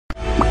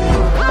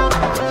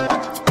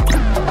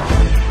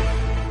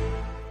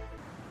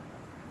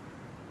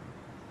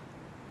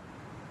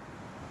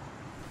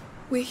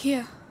We're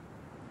here.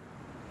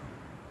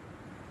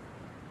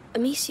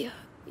 Amicia,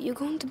 you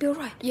going to be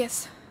alright?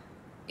 Yes.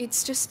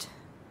 It's just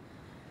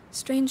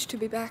strange to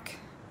be back.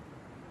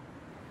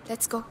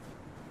 Let's go.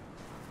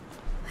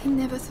 I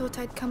never thought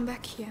I'd come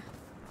back here.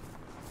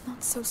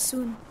 Not so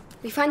soon.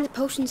 We find the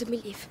potions and we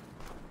leave.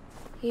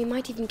 You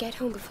might even get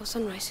home before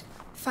sunrise.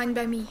 Fine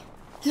by me.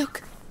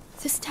 Look,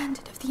 the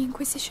standard of the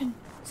Inquisition.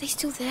 Are they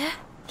still there?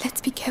 Let's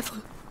be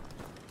careful.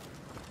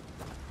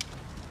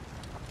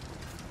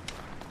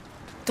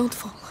 Don't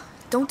fall.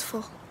 Don't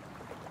fall.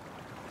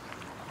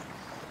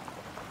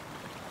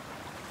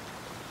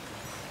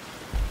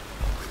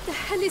 What the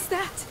hell is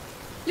that?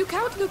 Look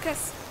out,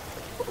 Lucas!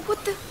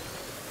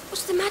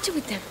 What's the matter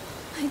with them?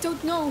 I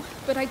don't know,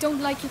 but I don't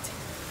like it.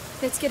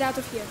 Let's get out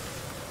of here.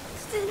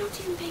 They're not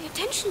even paying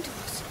attention to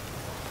us.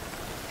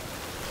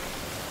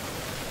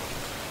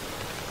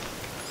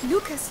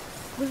 Lucas,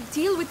 we'll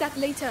deal with that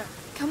later.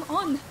 Come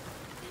on.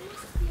 There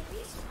must be a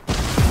reason.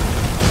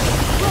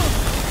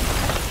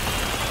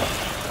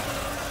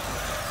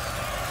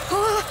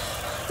 Oh,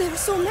 there are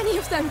so many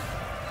of them.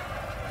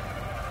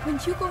 When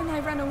Hugo and I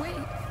ran away,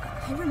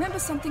 I remember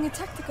something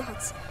attacked the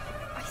guards.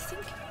 I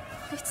think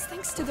it's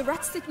thanks to the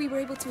rats that we were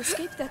able to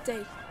escape that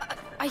day.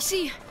 I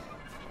see.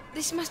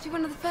 This must be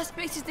one of the first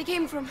places they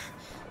came from.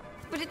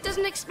 But it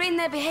doesn't explain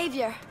their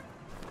behavior.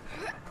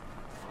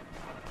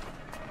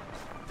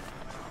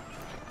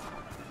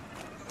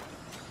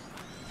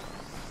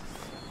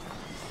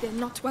 They're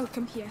not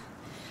welcome here.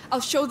 I'll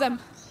show them.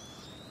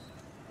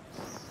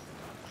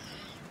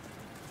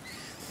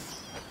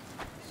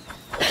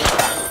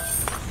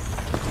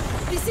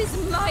 This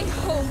is my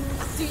home.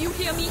 Do you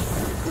hear me?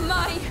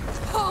 My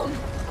home.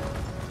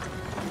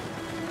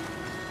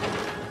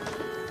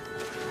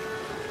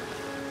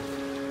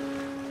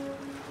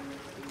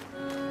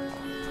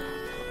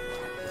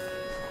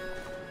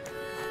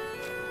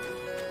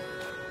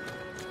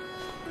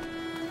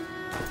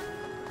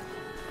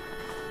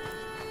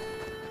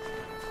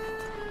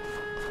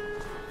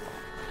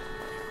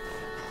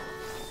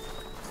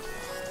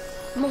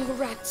 More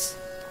rats.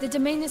 The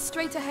domain is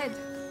straight ahead.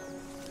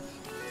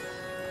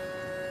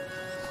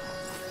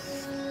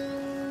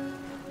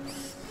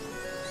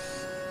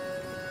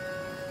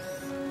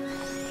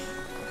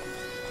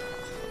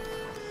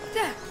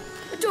 There!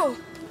 A door!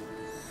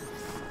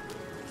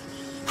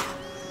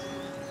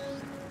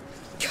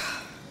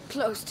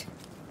 Closed.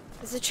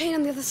 There's a chain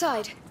on the other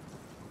side.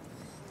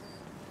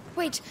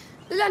 Wait,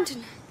 the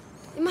lantern.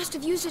 They must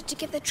have used it to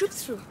get their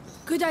troops through.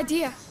 Good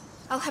idea.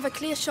 I'll have a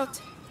clear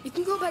shot. You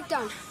can go back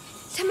down.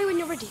 Tell me when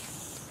you're ready.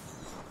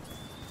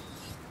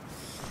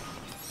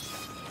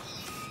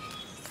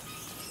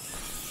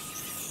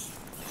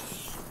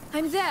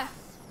 I'm there.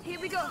 Here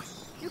we go.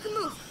 You can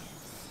move.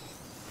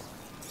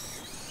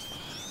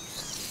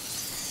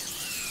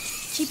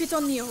 Keep it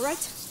on me, all right? I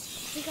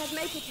think I'd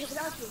make it here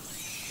without you.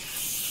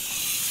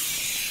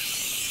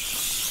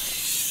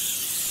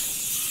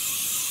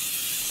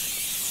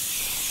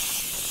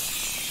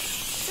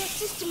 That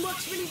system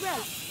works really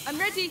well. I'm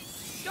ready.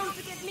 Don't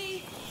forget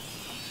me.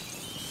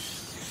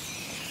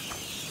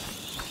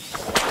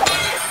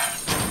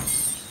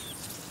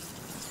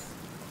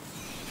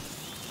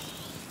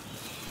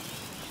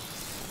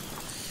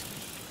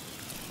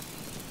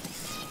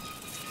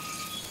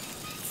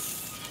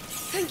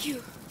 Thank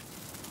you.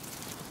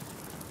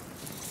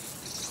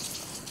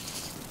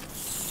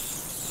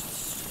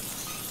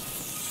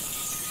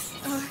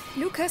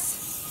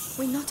 Lucas,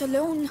 we're not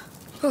alone.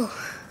 Oh.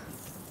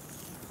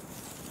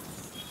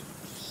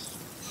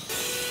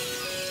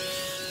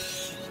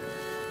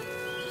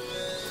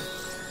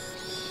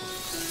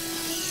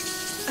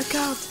 A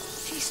guard.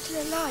 She's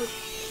still alive.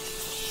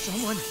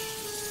 Someone,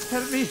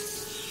 help me.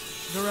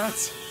 The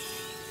rats.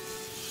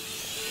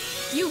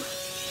 You,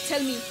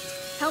 tell me,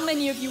 how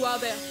many of you are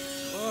there?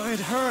 Oh, it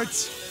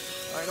hurts.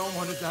 I don't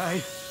want to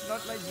die.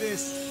 Not like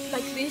this.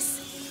 Like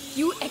this?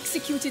 You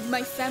executed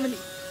my family.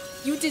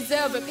 You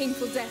deserve a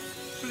painful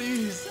death.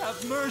 Please,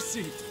 have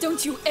mercy.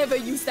 Don't you ever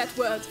use that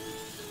word.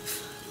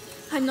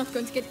 I'm not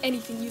going to get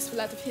anything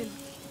useful out of him.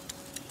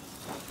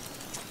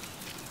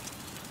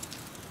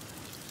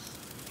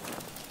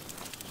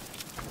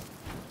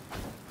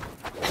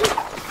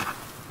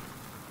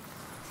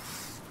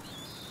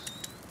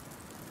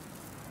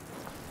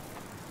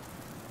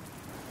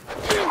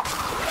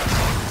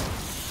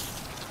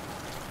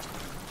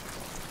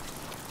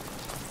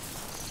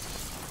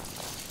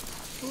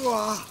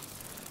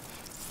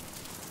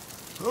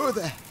 Who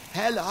the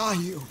hell are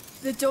you?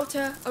 The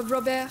daughter of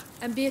Robert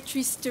and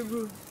Beatrice de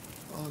Rune.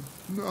 Oh,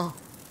 no.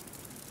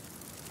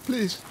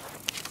 Please.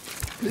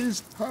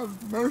 Please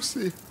have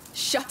mercy.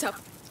 Shut up.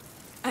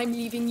 I'm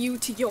leaving you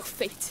to your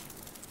fate.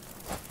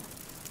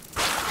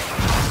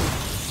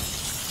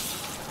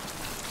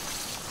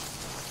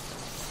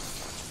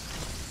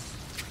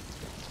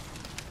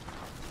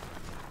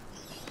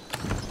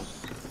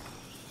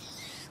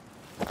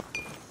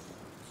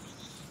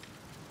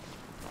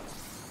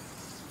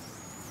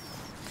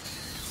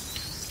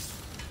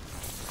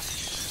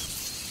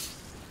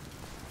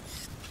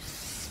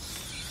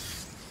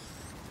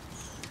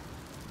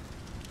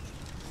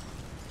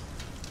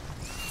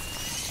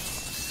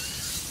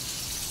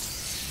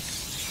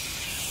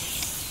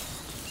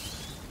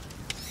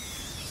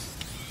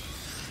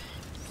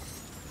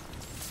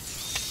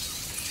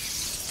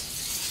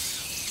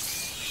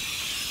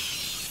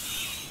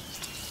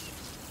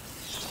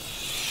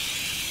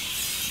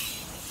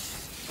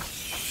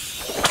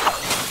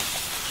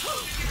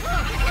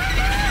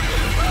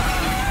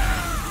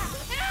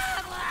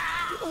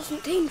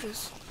 wasn't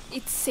dangerous.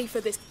 It's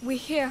safer this. We're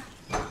here.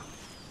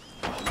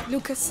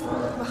 Lucas,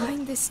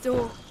 behind this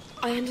door.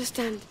 I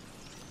understand.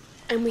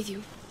 I'm with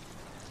you.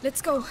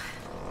 Let's go.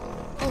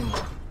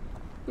 Oh,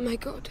 my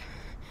God.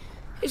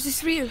 Is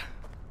this real?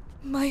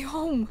 My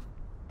home.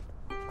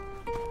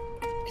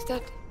 Is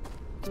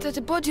that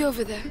a body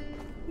over there?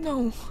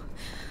 No.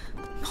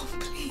 No,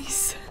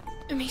 please.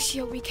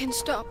 Amicia, we can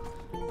stop.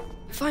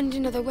 Find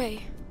another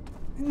way.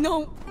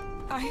 No,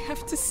 I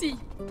have to see.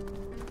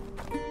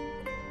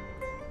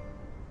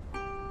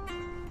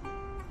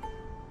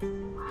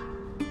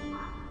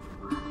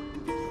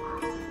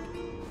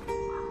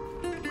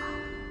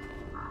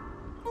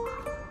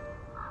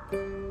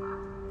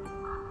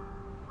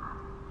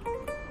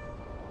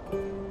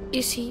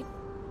 Is he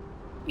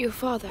your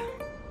father?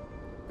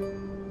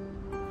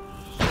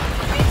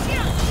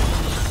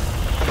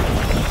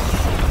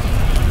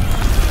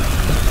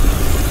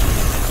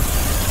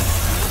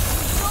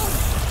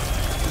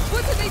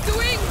 What are they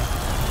doing?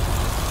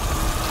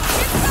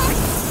 Get back!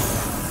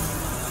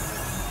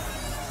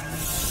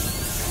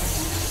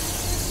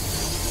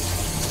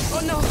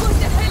 Oh no, what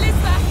the hell is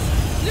that?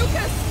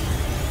 Lucas!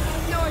 I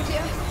have no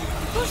idea.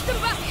 Push them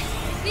back!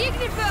 The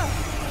ignite bell!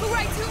 Who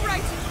right?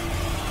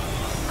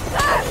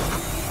 Ah!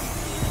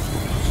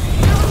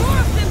 There are more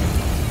of them!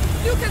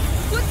 Lucas,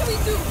 what do we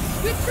do?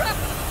 We're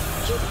trapped!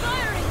 Keep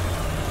firing!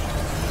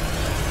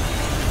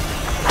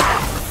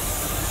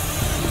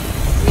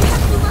 We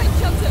have to find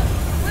shelter!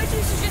 Where do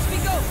you suggest we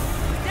go?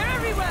 They're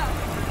everywhere!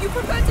 You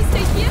prefer to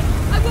stay here?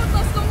 I won't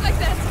last long like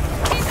that!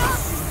 Enough!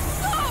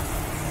 Stop!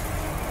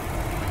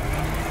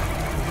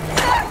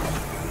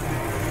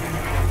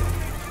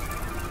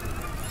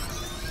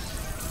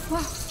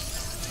 Wow.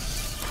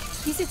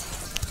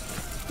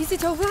 Is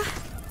it over?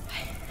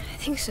 I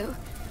think so.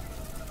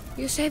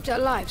 You saved our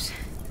lives.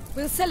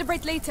 We'll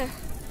celebrate later.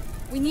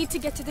 We need to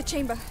get to the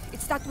chamber.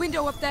 It's that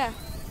window up there.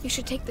 You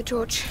should take the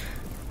torch.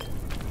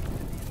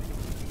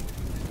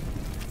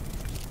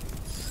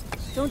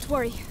 Don't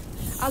worry.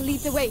 I'll lead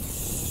the way.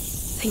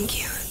 Thank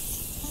you.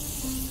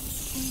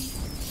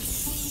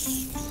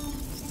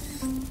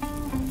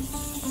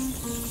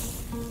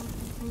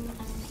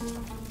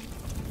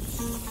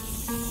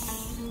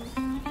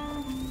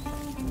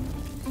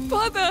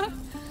 Father!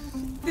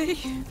 They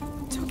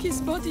took his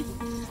body.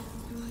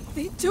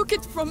 They took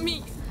it from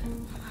me.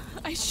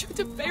 I should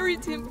have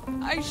buried him.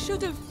 I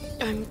should have.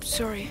 I'm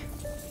sorry.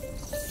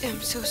 I'm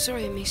so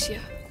sorry,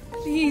 Amicia.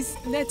 Please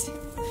let him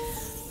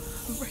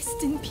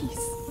rest in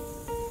peace.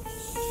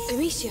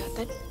 Amicia,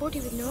 that body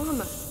with no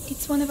armor.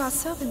 It's one of our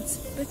servants,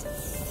 but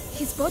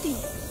his body.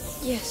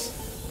 Yes,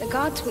 the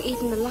guards were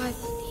eaten alive,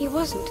 but he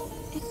wasn't.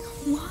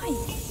 Why?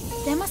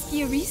 There must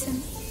be a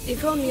reason.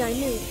 If only I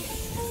knew.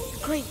 The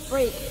Great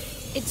Break.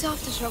 Its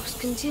aftershocks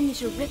continue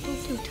to ripple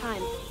through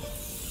time.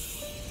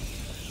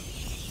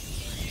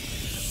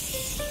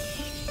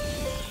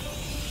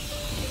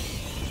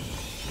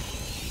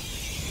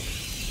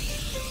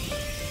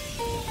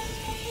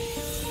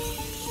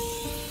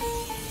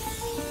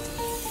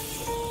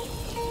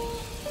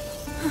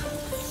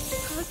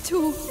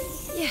 Too.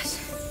 Yes,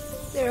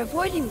 they're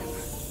avoiding them.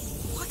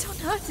 What on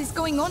earth is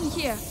going on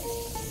here?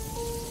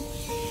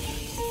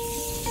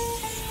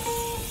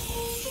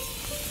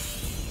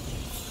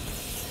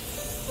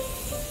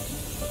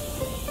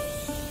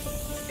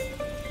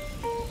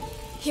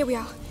 Here we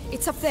are.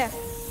 It's up there.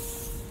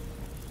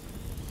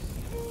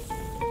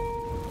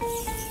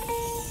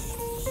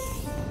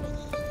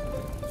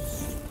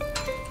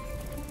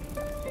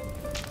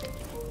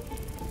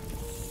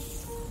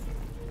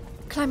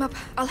 Climb up.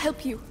 I'll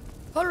help you.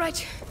 All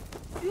right.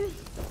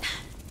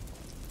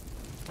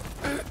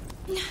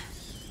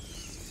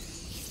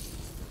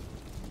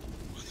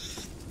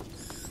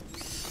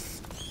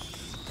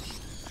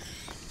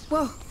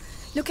 Whoa,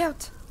 look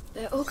out.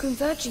 They're all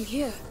converging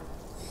here.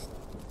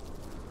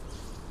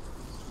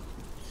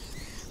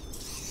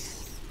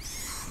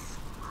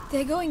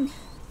 They're going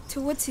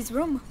towards his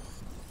room.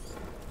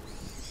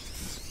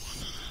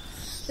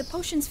 The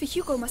potions for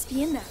Hugo must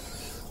be in there.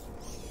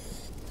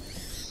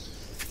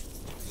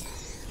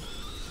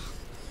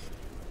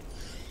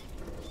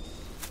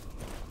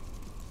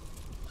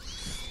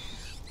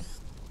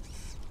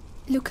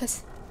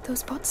 Lucas,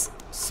 those pots?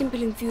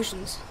 Simple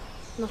infusions.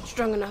 Not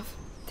strong enough.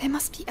 There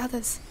must be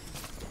others.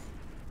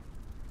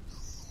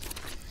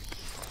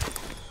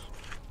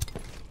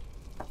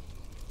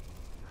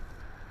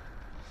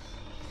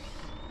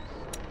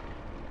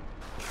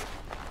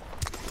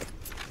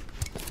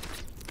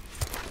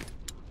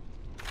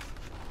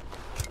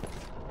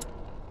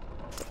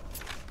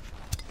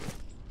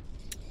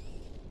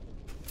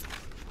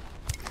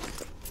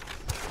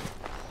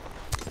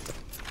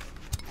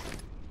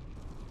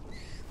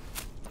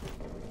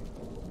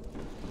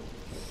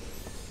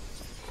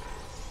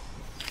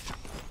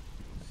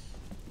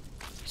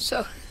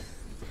 So,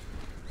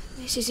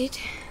 this is it?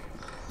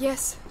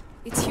 Yes,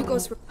 it's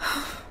Hugo's room.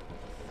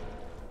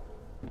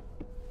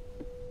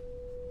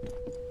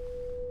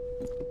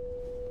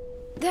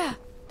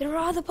 There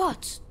are other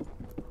pots.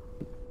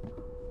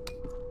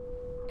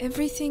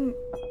 Everything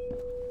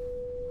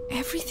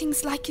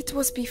Everything's like it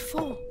was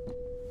before.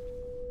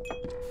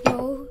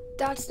 No,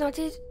 that's not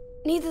it.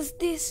 Neither's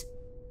this.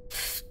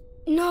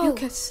 No,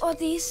 Lucas. or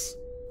this.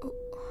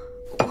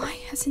 Why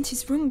hasn't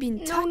his room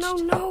been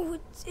touched? No,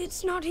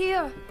 it's not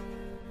here.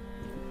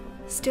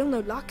 Still no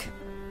luck?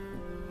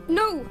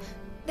 No,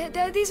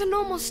 these are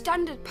normal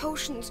standard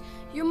potions.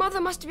 Your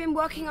mother must have been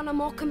working on a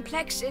more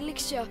complex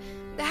elixir.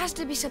 There has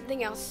to be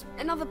something else.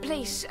 Another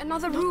place,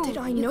 another room. Not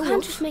that I know You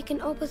can't of. just make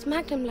an opus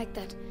magnum like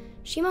that.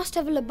 She must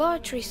have a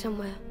laboratory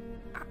somewhere.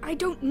 I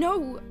don't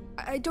know.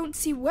 I don't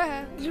see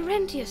where.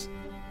 Laurentius,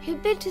 he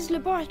built his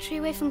laboratory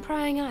away from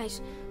prying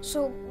eyes.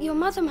 So your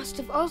mother must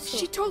have also...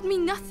 She told me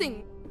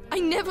nothing. I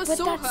never But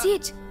saw that's her.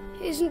 it.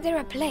 Isn't there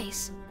a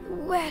place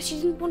where she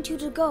didn't want you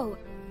to go?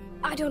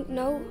 I don't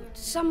know.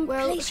 Some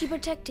place she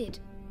protected.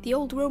 The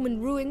old Roman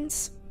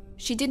ruins.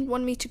 She didn't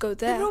want me to go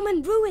there. The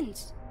Roman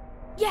ruins.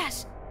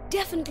 Yes,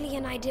 definitely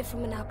an idea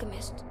from an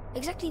alchemist.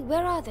 Exactly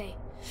where are they?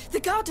 The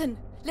garden!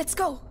 Let's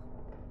go!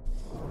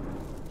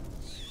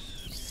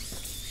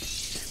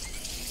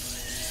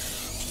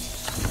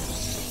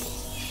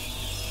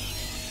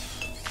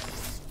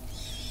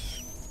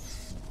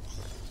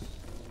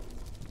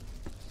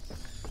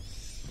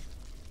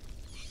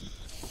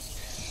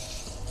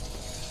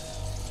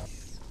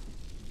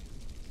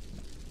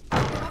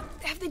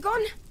 Have they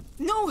gone?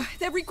 No,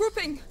 they're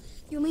regrouping.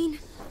 You mean... You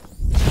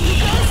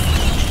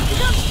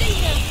can't stay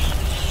here!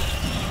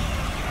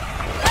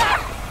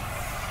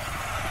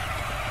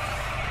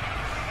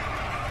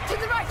 To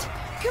the right!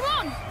 Come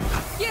on!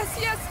 Yes,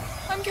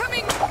 I'm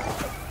coming!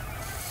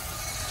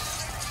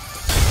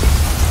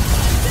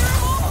 There are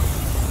more!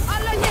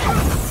 I'll let you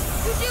through!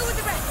 You deal with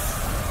the rest!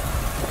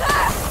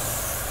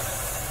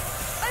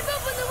 I've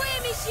opened the way,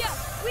 Amicia!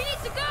 We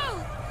need to go!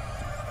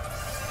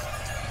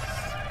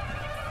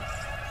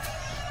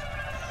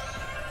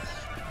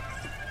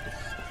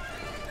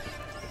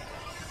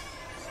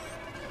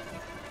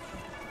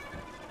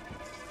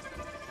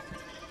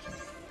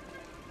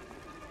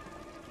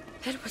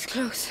 That was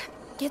close.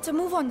 Get a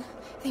move on.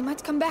 They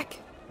might come back.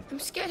 I'm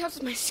scared out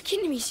of my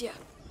skin, Amicia.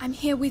 I'm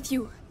here with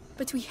you,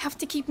 but we have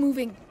to keep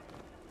moving.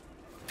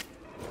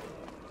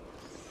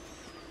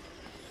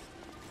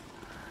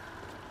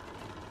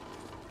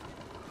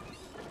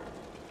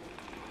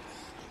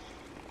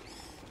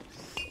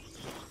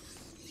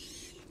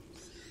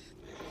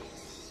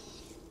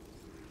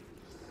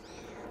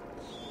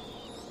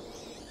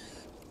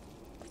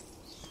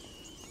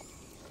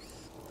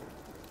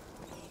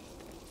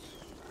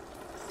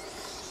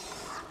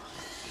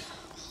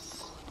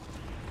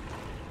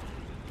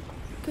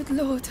 Good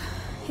Lord,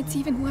 it's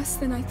even worse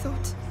than I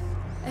thought.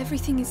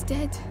 Everything is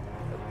dead.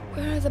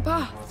 Where are the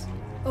baths?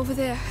 Over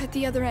there, at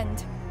the other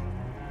end.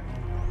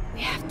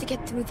 We have to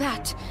get through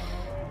that.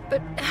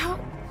 But how?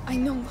 I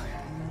know.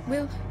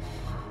 We'll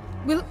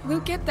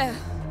get there.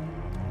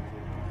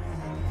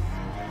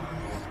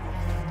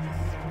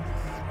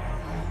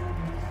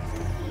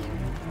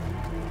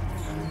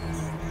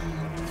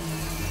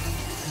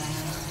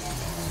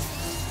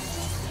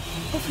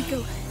 Off we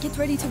go. Get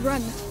ready to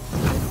run.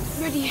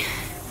 Ready.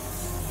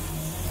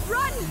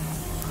 Run!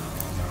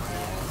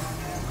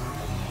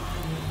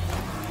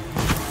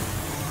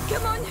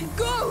 Come on,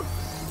 go!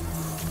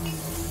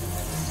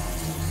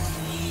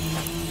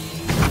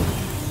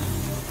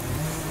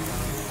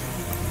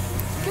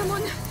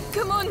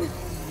 Come on!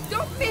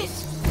 Don't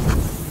miss!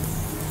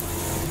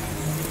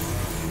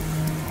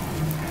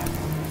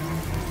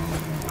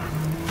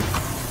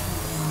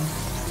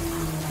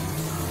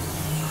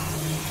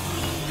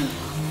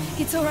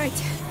 It's all right.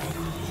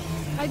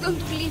 I don't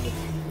believe it.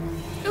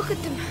 Look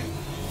at them.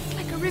 It's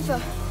like a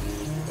river.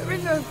 A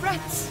river of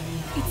rats.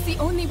 It's the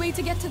only way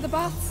to get to the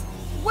baths.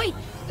 Wait,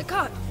 the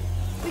cart.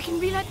 We can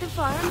relight the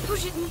fire and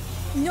push it and...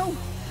 No,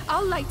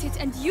 I'll light it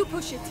and you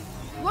push it.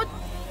 What?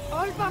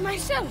 All by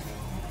myself?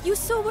 You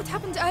saw what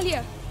happened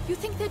earlier. You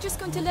think they're just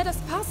going to let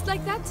us pass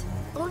like that?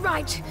 All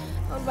right.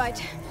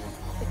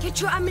 But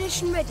get your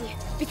ammunition ready,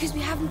 because we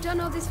haven't done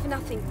all this for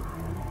nothing.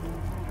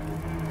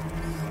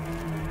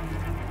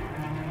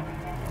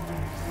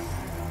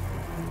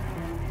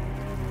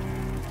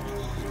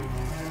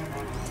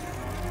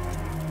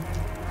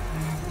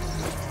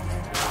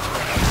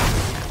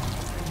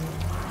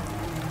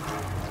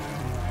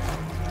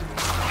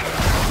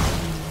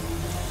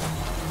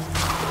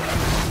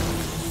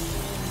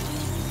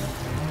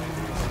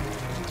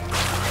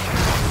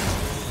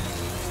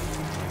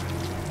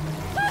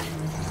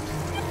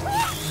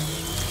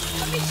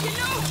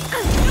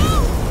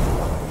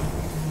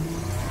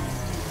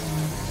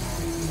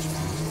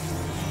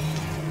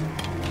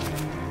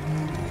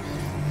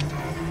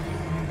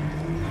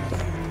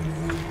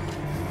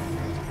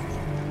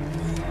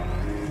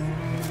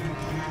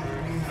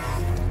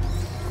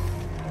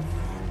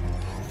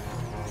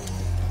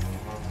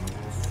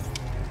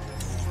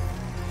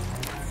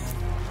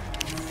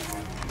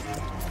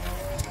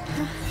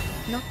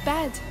 Not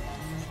bad.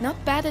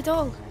 Not bad at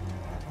all.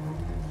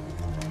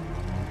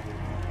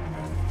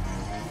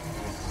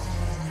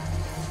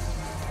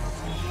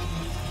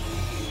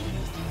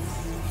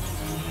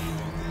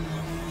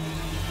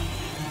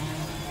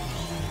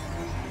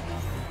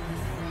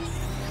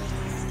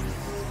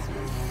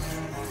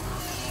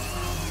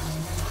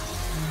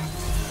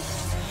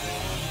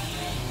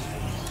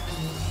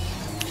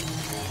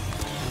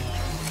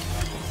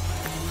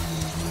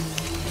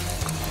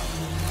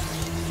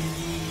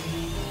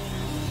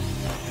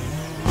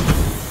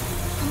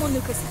 on,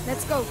 Lucas.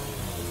 Let's go.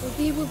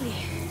 Wobbly wobbly.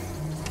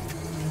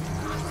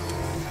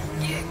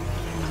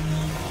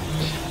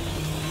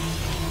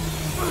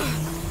 I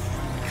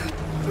can't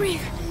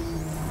breathe.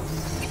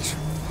 It's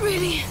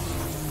really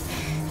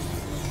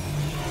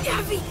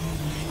heavy.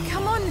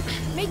 Come on,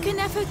 make an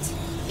effort.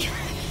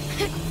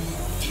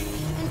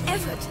 An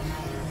effort.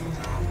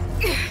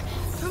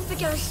 Don't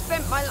forget I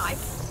spent my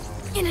life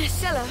in a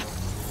cellar.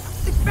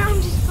 The ground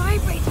is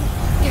vibrating. Do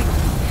you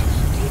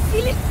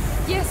feel it?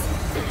 Yes,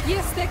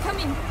 yes, they're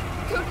coming.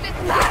 Don't let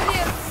them get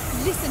here.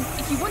 Listen,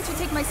 if you want to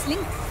take my sling.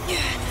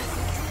 Yeah,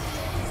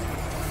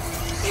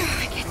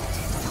 I get it.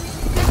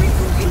 Very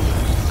broken.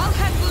 I'll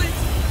handle it.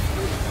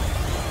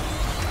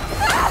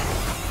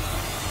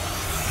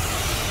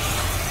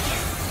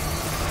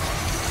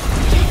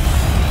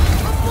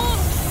 One more.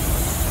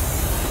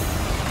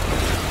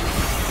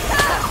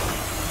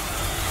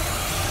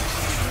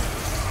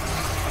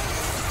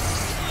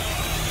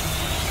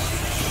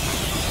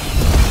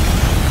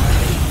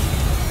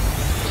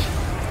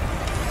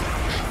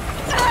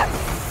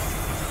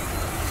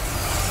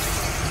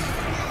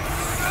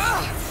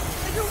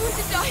 I don't want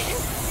to die.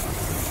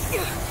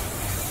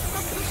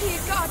 Stop pushing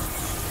it, God.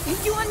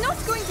 You are not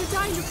going to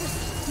die, Lucas.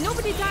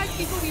 Nobody dies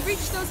before we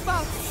reach those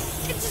bars.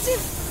 It's as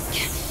if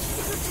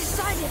it was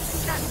decided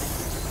that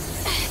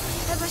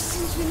ever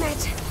since we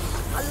met,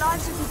 our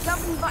lives have been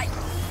governed by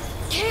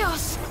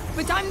chaos.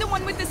 But I'm the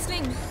one with the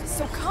sling,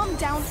 so calm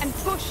down and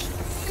push.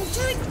 I'm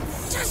doing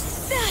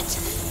just that.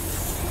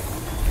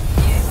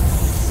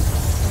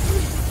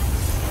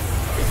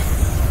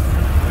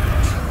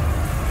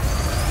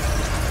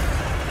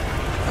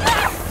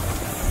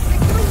 They're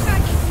coming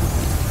back.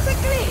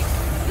 Quickly!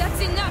 That's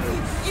enough.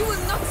 You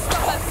will not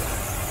stop us.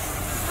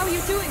 How are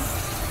you doing?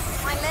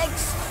 My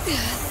legs, they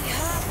hurt.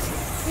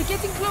 We're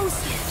getting close.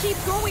 Keep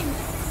going.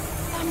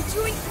 I'm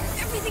doing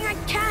everything I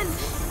can.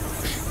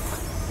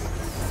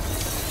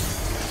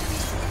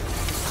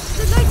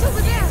 The light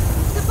over there.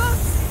 The bus.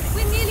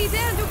 We're nearly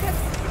there, Lucas.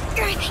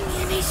 I think,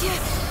 Amicia,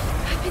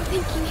 I've been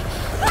thinking.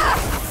 I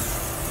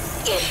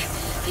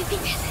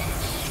think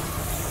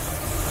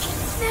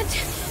that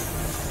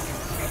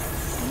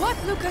What,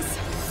 Lucas?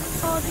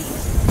 all these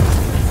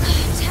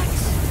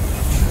attacks.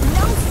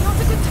 Now's not a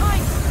good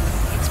time.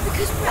 It's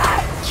because we're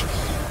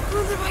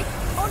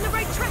On the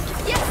right track.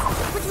 Yes,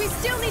 but we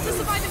still need to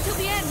survive until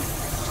the end.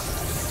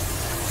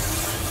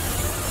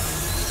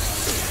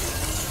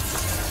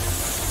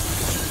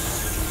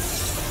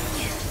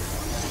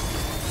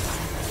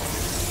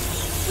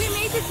 We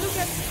made it,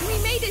 Lucas. We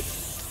made it.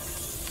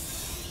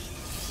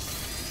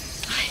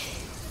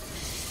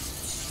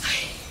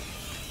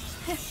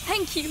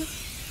 Thank you.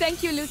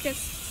 Thank you, Lucas.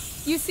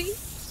 You see?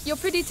 You're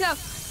pretty tough.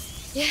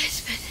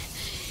 Yes, but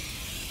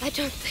I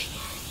don't think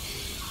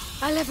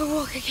I'll ever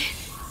walk again.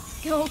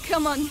 Oh,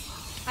 come on.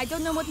 I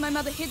don't know what my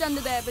mother hid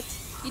under there, but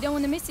you don't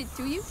want to miss it,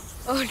 do you?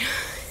 Oh no.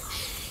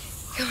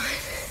 Come on.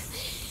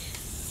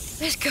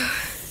 Let's go.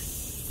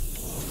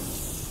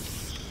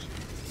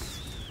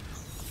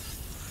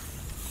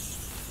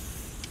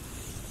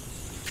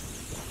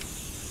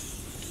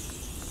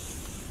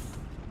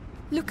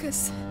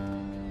 Lucas,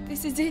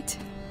 this is it.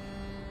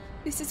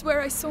 This is where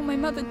I saw my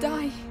mother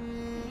die.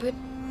 But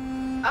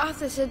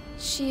Arthur said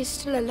she is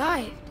still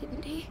alive,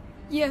 didn't he?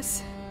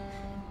 Yes.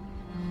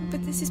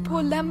 But this is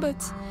poor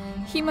Lambert.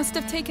 He must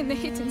have taken the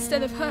hit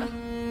instead of her.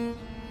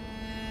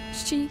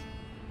 She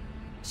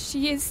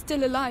is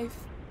still alive,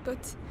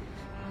 but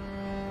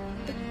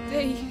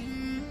they...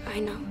 I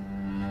know.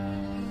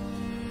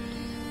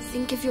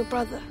 Think of your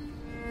brother.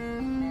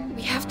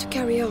 We have to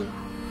carry on.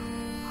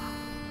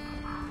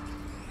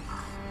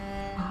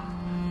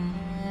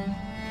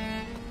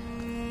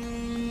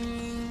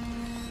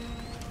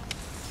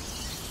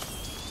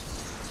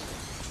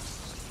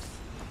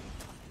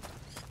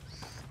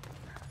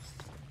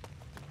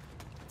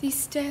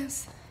 These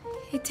stairs,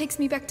 it takes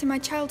me back to my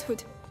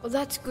childhood. Well,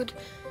 that's good,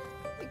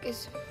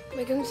 because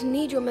we're going to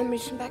need your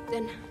memories from back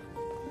then.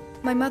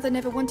 My mother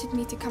never wanted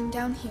me to come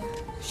down here.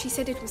 She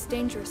said it was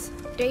dangerous.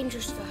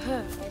 Dangerous for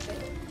her, I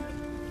bet.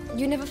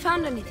 You never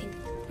found anything?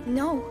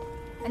 No,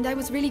 and I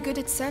was really good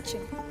at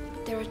searching.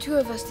 There are two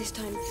of us this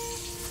time,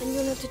 and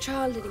you're not a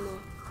child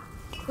anymore.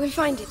 We'll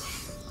find it.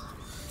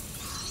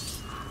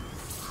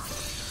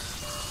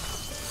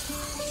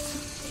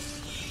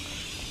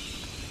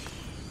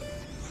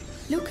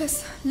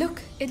 Lucas,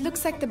 look, it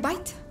looks like the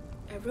bite.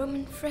 A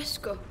Roman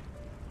fresco.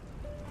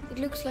 It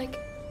looks like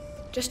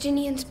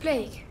Justinian's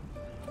plague.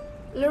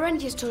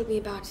 Laurentius told me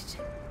about it.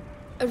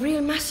 A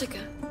real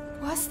massacre.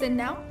 Worse than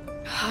now?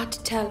 Hard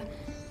to tell.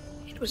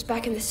 It was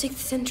back in the 6th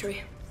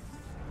century.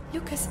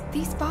 Lucas,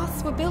 these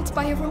baths were built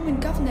by a Roman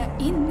governor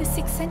in the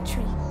 6th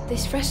century.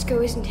 This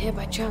fresco isn't here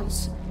by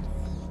chance.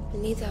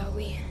 And neither are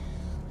we.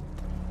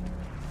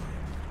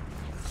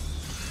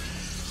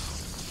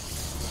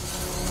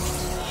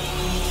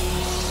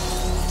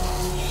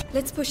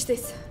 Let's push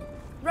this.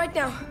 Right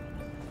now.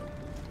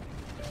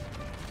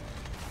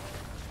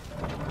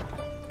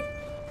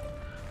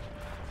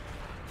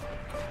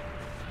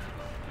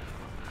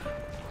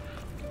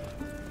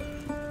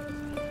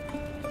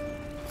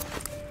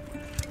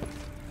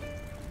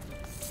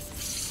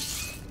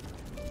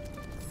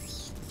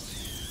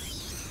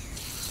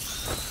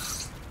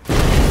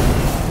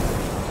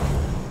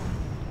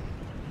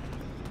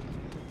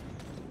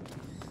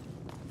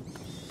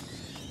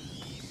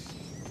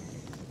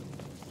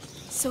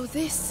 So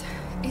this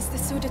is the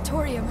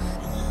Sudatorium.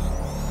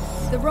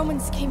 The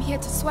Romans came here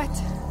to sweat.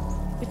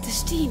 With the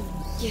steam,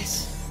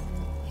 yes.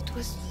 It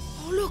was...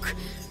 Oh, look!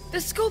 The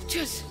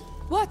sculptures!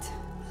 What?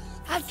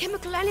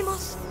 Alchemical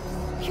animals,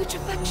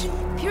 putrefaction,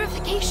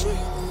 purification,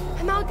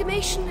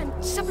 amalgamation,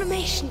 and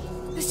sublimation.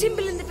 The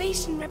symbol in the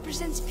basin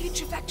represents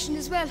putrefaction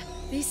as well.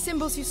 These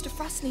symbols used to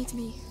fascinate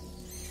me.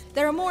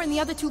 There are more in the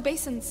other 2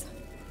 basins.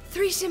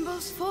 3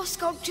 symbols, 4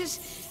 sculptures.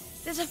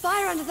 There's a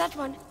fire under that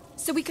one.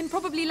 So we can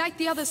probably light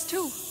the others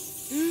too.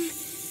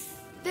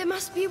 There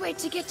must be a way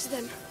to get to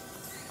them.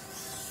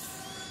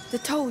 The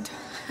toad,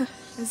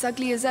 as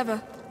ugly as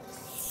ever.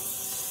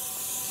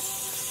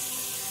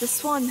 The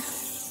swan,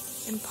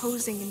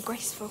 imposing and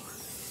graceful.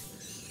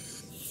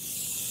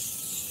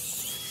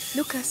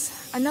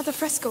 Lucas, another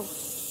fresco.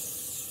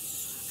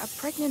 A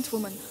pregnant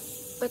woman.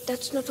 But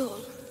that's not all.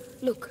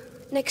 Look,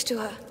 next to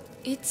her.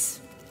 It's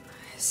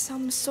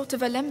some sort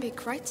of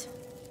alembic, right?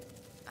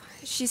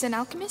 She's an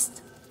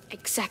alchemist?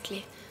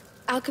 Exactly.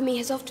 Alchemy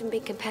has often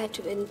been compared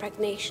to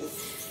impregnation,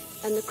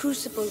 and the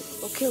crucible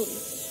or kiln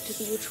to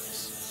the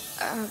uterus.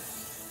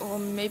 Or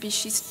maybe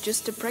she's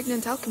just a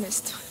pregnant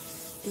alchemist.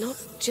 Not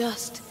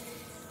just.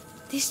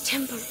 This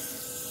temple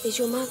is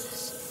your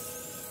mother's.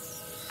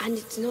 And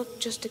it's not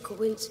just a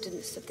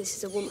coincidence that this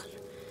is a woman.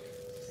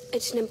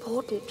 It's an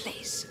important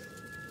place.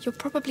 You're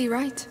probably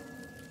right.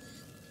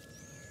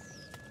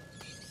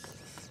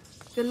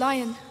 The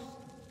lion.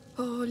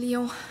 Oh,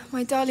 Leon,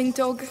 my darling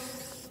dog.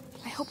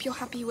 I hope you're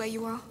happy where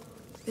you are.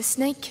 The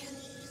snake.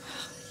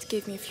 It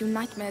gave me a few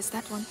nightmares,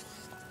 that one.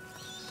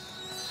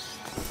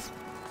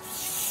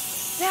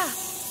 There,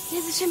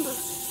 near the symbol.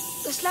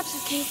 The slabs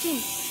have caved in.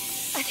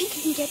 I think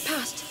you can get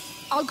past.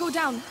 I'll go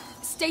down.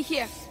 Stay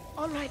here.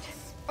 All right.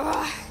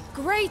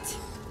 Great!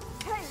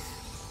 Hey,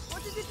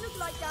 what does it look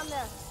like down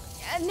there?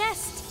 A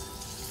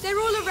nest. They're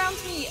all around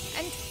me,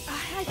 and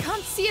I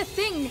can't see a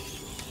thing.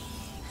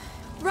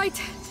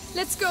 Right,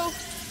 let's go.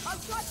 I'll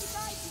try to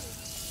guide you.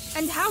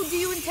 And how do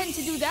you intend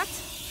to do that?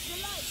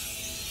 The light.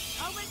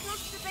 I'll wait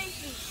close to the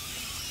basin.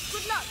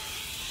 Good luck.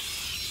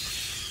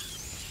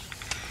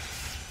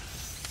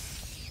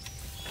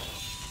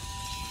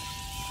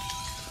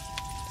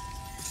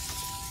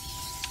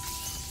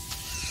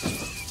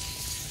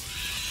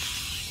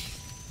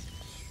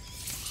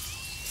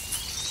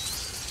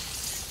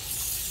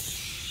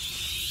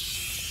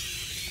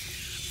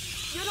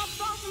 You're not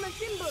far from a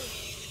symbol.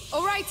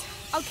 All right,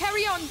 I'll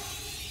carry on.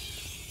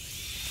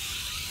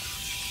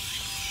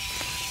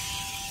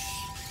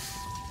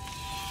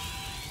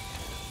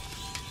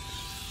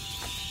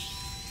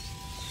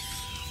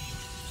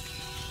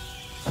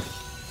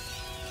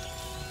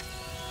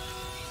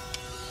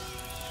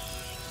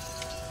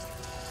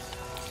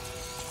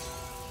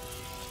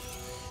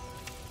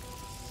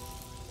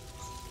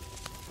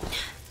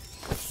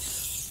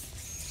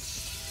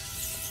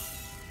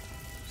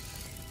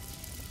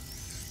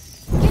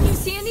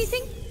 See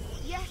anything?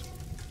 Yes.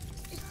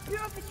 It's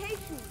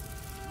purification.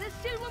 There's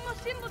still one more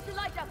symbol to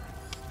light up.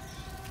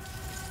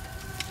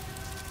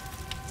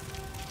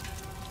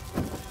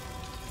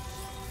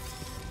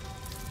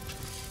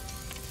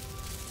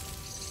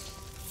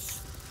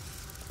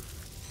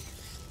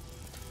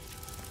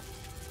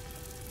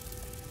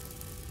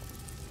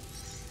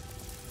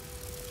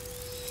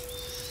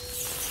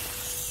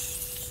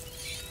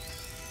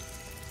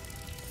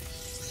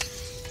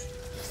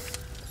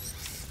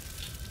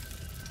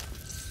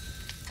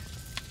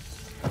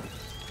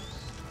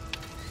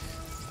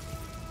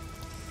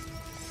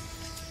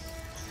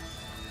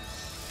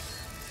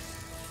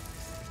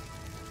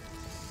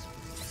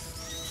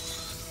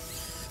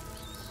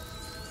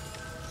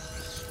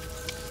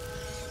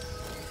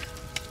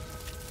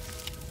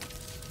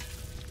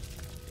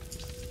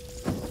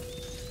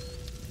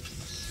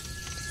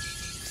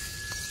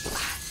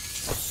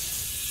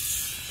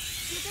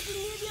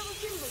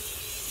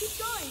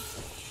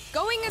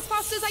 Going as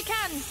fast as I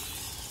can.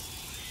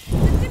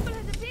 The symbol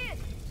has appeared.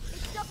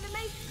 It's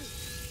sublimation.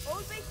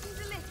 All basins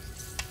are lit.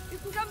 You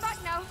can come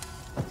back now.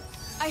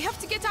 I have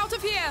to get out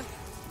of here.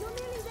 You're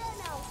nearly there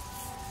now.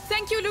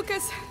 Thank you,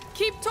 Lucas.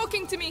 Keep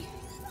talking to me.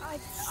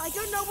 I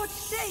don't know what to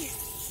say.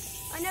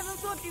 I never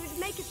thought we would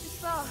make it this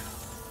far.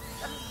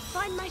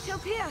 Find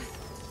myself here.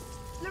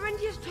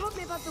 Laurentius taught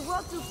me about the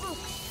world through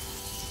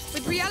books.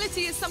 But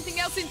reality is something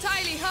else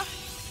entirely, huh?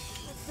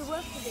 That's the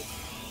worst of it.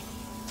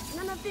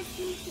 None of this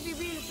seems to be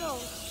real at all.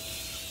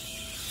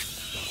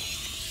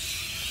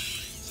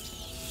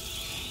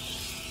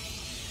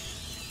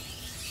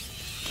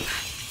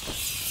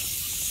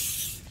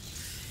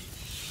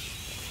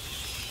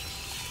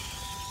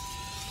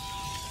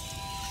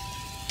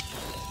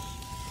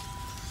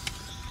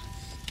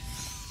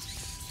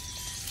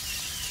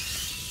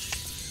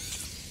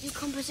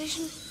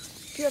 Decomposition,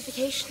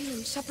 purification,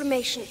 and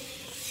sublimation.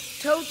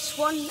 Toad,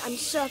 swan, and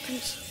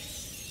serpent.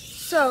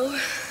 So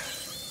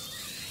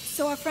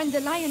our friend the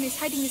lion is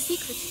hiding a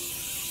secret.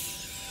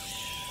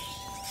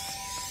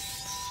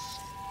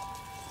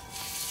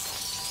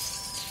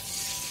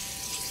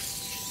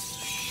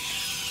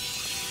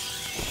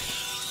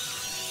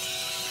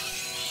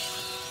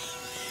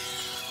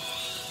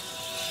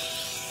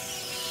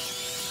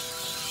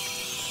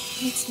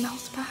 In its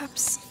mouth,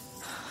 perhaps.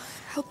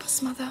 Help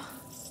us, Mother.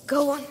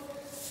 Go on.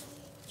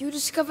 You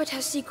discovered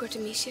her secret,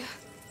 Amicia.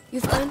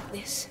 You've earned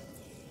this.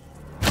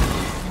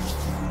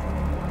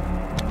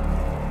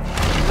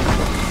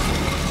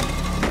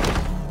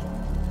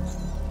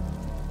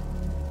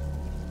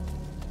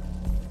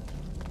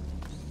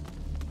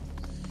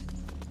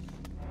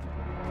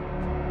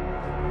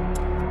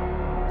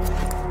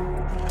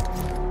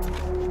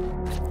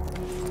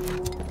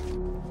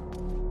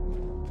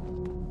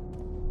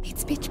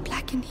 It's pitch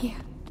black in here.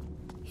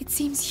 It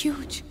seems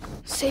huge.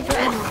 Save your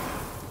animal.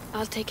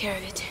 I'll take care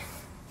of it.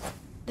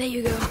 There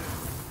you go.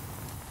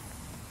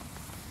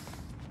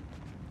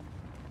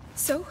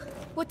 So,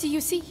 what do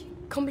you see?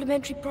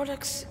 Complementary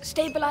products,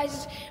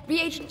 stabilizers,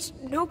 reagents,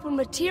 noble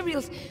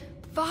materials,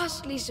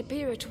 vastly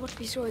superior to what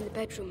we saw in the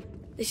bedroom.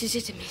 This is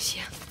it,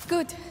 Amicia.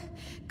 Good.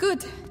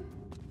 Good.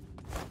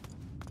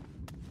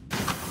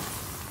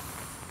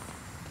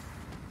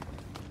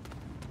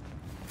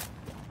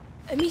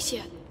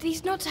 Amicia,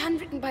 these notes are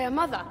handwritten by her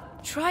mother.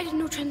 Tried a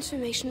new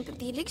transformation, but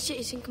the elixir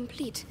is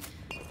incomplete.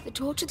 The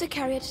torch of the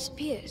carrier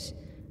disappears,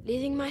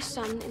 leaving my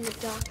son in the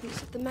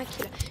darkness of the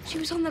macula. She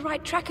was on the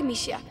right track,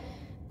 Amicia.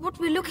 What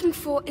we're looking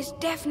for is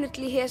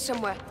definitely here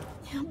somewhere.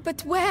 Yeah,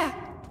 but where?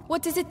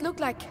 What does it look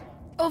like?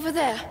 Over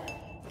there.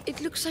 It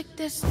looks like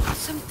there's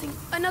something...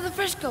 Another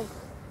fresco.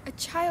 A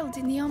child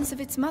in the arms of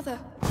its mother.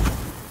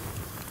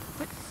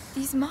 But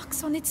these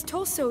marks on its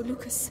torso,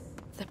 Lucas.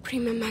 The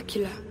prima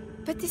macula.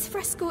 But this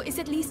fresco is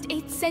at least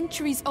 8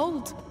 centuries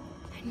old.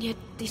 And yet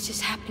this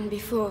has happened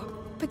before.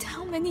 But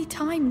how many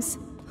times?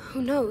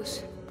 Who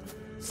knows?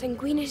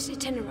 Sanguinis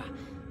itinera.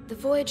 The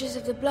voyages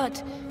of the blood.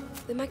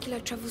 The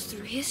macula travels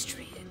through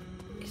history.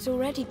 It's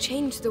already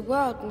changed the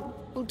world and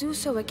will do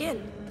so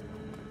again.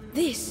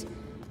 This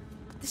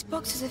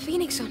box has a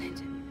phoenix on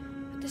it.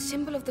 The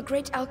symbol of the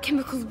great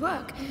alchemical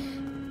work.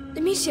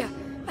 Amicia,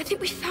 I think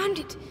we found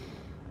it.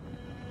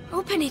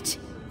 Open it.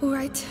 All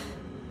right.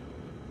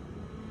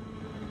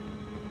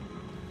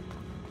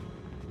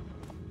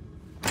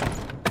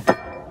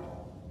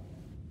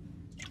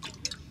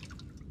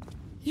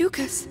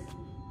 Lucas,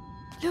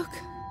 look.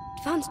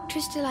 Advanced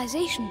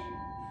crystallization.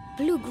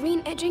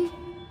 Blue-green edging.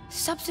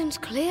 Substance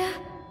clear.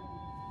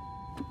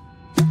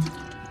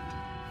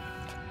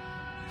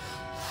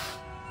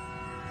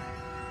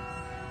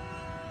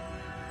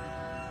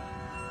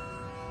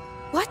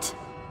 What?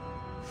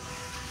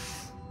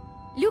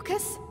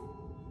 Lucas?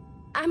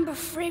 Amber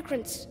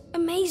fragrance.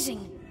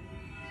 Amazing.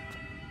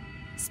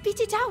 Spit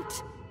it out.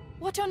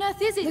 What on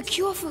earth is it? The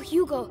cure for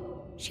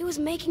Hugo. She was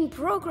making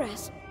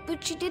progress,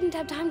 but she didn't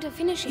have time to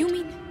finish it. You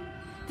mean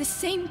the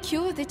same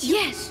cure that you...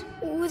 Yes,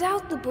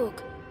 without the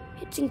book.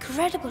 It's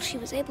incredible she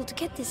was able to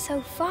get this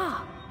so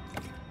far.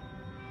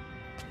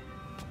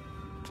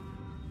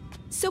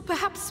 So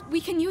perhaps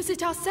we can use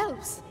it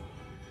ourselves.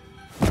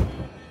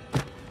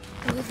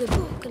 With the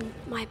book and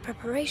my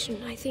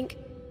preparation, I think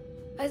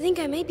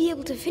I may be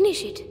able to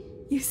finish it.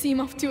 You seem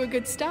off to a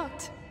good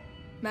start,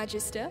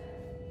 Magister.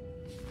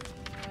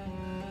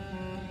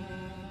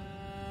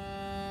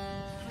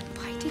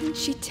 Why didn't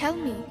she tell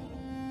me?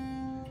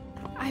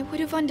 I would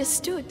have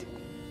understood.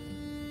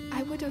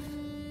 I would have...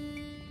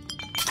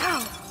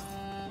 Ow!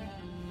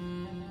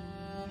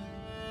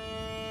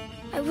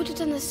 I would have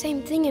done the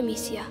same thing,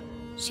 Amicia.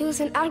 She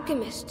was an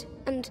alchemist,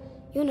 and,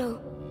 you know,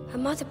 her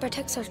mother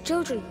protects her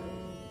children,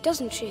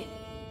 doesn't she?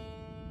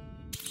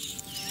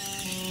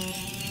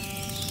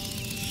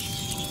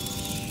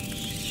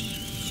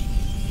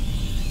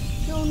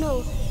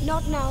 No,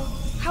 not now.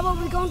 How are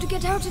we going to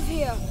get out of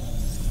here?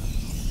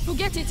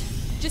 Forget it.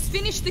 Just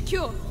finish the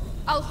cure.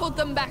 I'll hold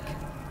them back.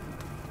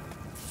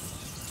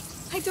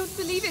 I don't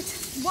believe it.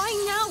 Why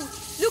now?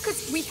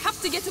 Lucas, we have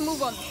to get a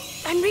move on.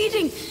 I'm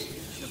reading.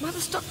 Your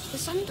mother stopped at the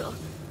sun door.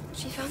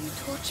 She found the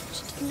torch, but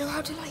she didn't know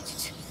how to light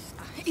it.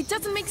 It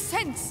doesn't make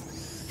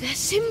sense. They're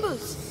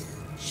symbols.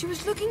 She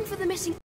was looking for the missing